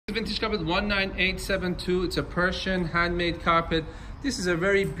Vintage carpet 19872. It's a Persian handmade carpet. This is a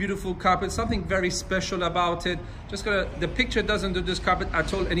very beautiful carpet, something very special about it. The picture doesn't do this carpet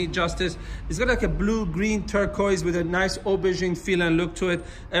at all any justice. It's got like a blue, green, turquoise with a nice aubergine feel and look to it.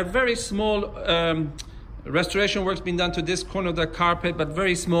 A very small restoration work's been done to this corner of the carpet, but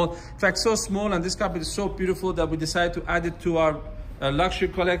very small. In fact, so small, and this carpet is so beautiful that we decided to add it to our luxury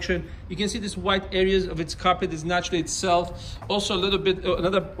collection. You can see this white areas of its carpet is naturally itself. Also a little bit,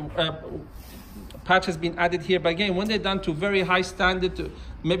 another patch has been added here, but again, when they're done to very high standard,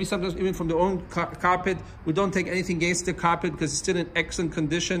 maybe sometimes even from their own carpet, we don't take anything against the carpet because it's still in excellent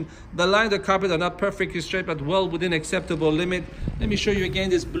condition. The line of the carpet are not perfectly straight, but well within acceptable limit. Let me show you again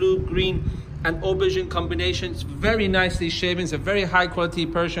this blue, green, and aubergine combination. It's very nicely shaven. It's a very high quality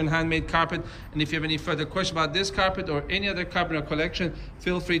Persian handmade carpet. And if you have any further questions about this carpet or any other carpet in our collection,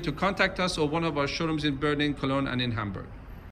 feel free to contact us or one of our showrooms in Berlin, Cologne, and in Hamburg.